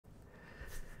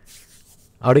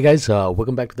Howdy guys,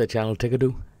 welcome back to the channel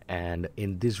Techado, and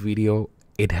in this video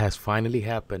it has finally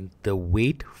happened. The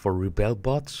wait for Rebel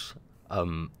bots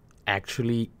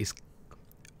actually is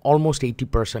almost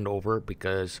 80% over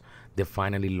because they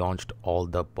finally launched all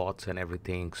the bots and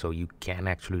everything, so you can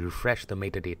actually refresh the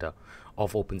metadata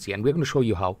of OpenSea, and we're going to show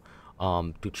you how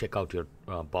to check out your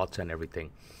bots and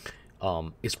everything.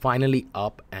 Is finally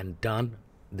up and done.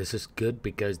 This is good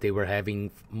because they were having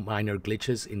minor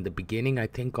glitches in the beginning, I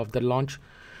think, of the launch,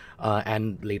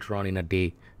 and later on in a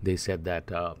day they said that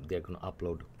they're going to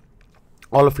upload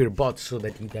all of your bots so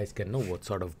that you guys can know what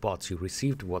sort of bots you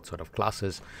received, what sort of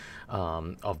classes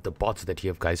of the bots that you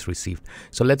have guys received.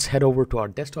 So let's head over to our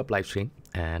desktop live stream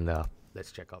and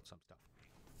let's check out some stuff.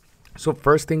 So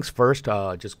first things first,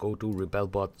 just go to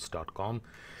rebelbots.com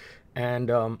and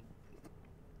go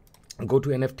to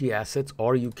NFT assets,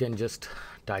 or you can just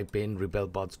type in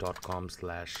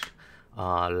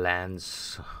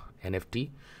rebelbots.com/lands NFT,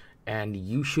 and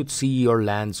you should see your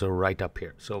lands right up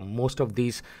here. So most of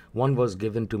these, one was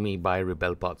given to me by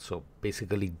Rebelbots, so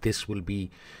basically this will be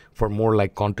for more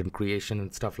like content creation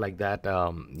and stuff like that.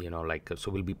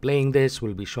 So we'll be playing this,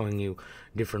 we'll be showing you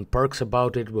different perks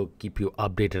about it, we'll keep you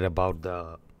updated about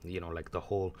the the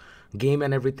whole game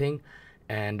and everything.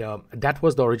 And that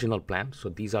was the original plan. So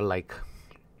these are like,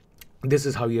 this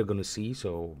is how you're going to see.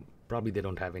 So probably they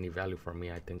don't have any value for me,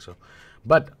 I think so.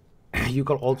 But you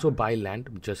can also buy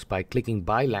land just by clicking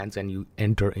buy lands, and you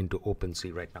enter into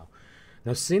OpenSea right now.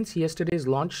 Now, since yesterday's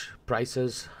launch,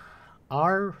 prices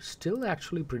are still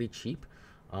actually pretty cheap,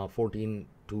 14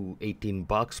 to 18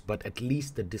 bucks, but at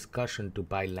least the discussion to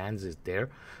buy lands is there.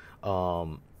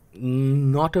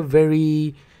 Not a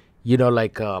very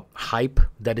hype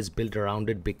that is built around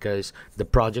it, because the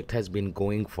project has been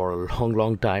going for a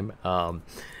long time,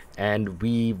 and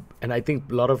I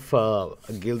think a lot of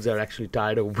guilds are actually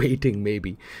tired of waiting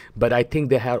maybe, but I think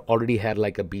they have already had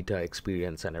like a beta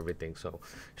experience and everything, so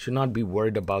should not be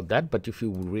worried about that. But if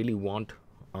you really want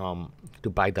to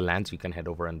buy the lands, you can head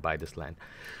over and buy this land.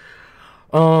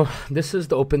 This is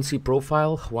the OpenSea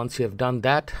profile. Once you have done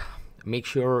that, make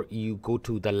sure you go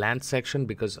to the land section,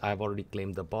 because I've already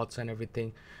claimed the bots and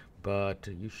everything, but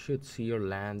you should see your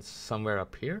lands somewhere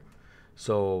up here.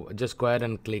 So just go ahead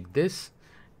and click this,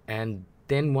 and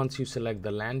then once you select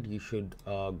the land, you should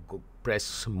go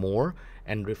press more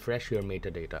and refresh your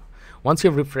metadata. Once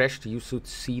you've refreshed, you should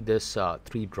see this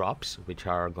 3 drops, which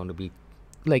are going to be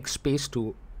like space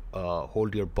to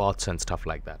hold your bots and stuff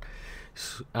like that.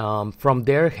 From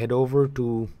there, head over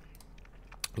to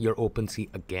your OpenSea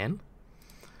again.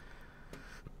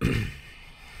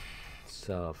 It's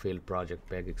a failed project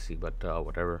PegXC, but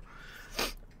whatever.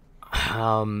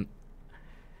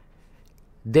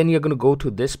 Then you're going to go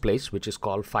to this place, which is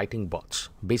called fighting bots.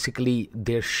 Basically,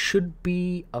 there should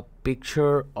be a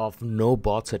picture of no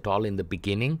bots at all in the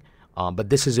beginning,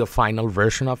 but this is your final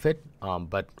version of it.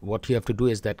 But what you have to do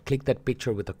is that click that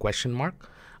picture with a question mark.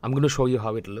 I'm going to show you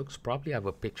how it looks. Probably I have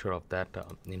a picture of that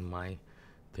in my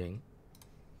thing.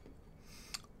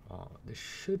 This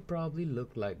should probably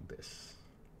look like this.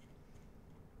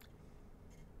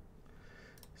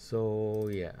 So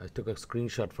yeah, I took a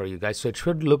screenshot for you guys. So it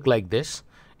should look like this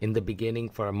in the beginning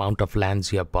for amount of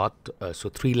lands you have bought. So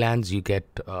 3 lands, you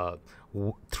get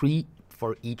 3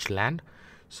 for each land.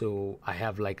 So I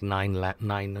have like 9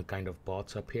 kind of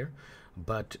bots up here.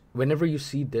 But whenever you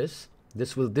see this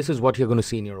is what you're going to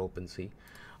see in your OpenSea.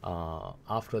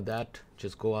 After that,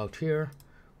 just go out here,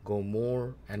 go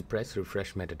more, and press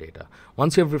refresh metadata.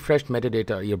 Once you've refreshed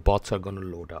metadata, your bots are going to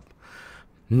load up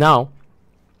now,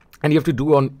 and you have to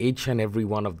do on each and every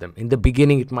one of them. In the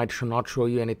beginning, it might not show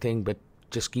you anything, but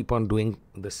just keep on doing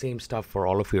the same stuff for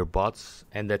all of your bots,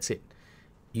 and that's it.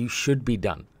 You should be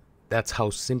done. That's how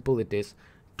simple it is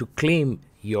to claim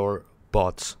your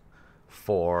bots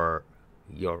for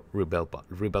your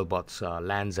Rebelbots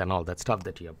lands and all that stuff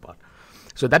that you have bought.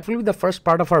 So that will be the first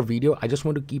part of our video. I just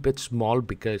want to keep it small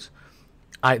because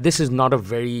this is not a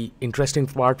very interesting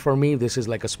part for me. This is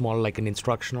like a small, like an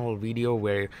instructional video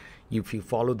where if you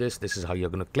follow this is how you're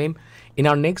going to claim. In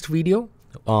our next video,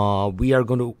 we are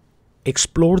going to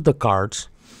explore the cards,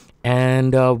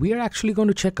 and we are actually going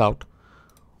to check out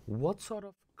what sort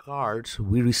of cards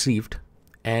we received,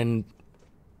 and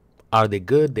are they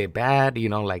good, they bad,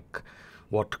 like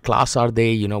what class are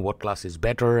they, what class is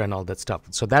better and all that stuff.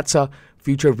 So that's a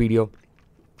future video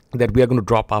that we are going to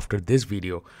drop after this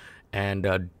video,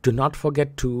 and do not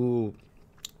forget to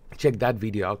check that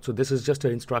video out. So this is just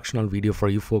an instructional video for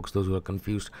you folks, those who are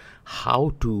confused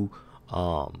how to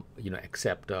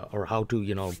accept or how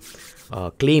to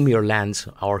claim your lands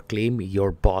or claim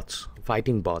your bots,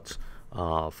 fighting bots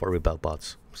for Rebel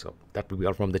bots. So that will be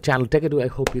all from the channel Techado. I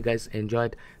hope you guys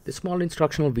enjoyed this small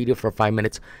instructional video for 5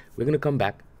 minutes. We're going to come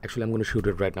back. Actually, I'm going to shoot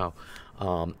it right now.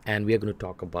 And we are going to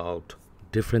talk about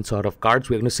different sort of cards.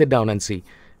 We're going to sit down and see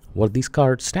what these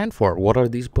cards stand for. What are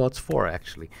these bots for,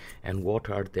 actually? And what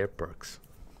are their perks?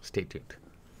 Stay tuned.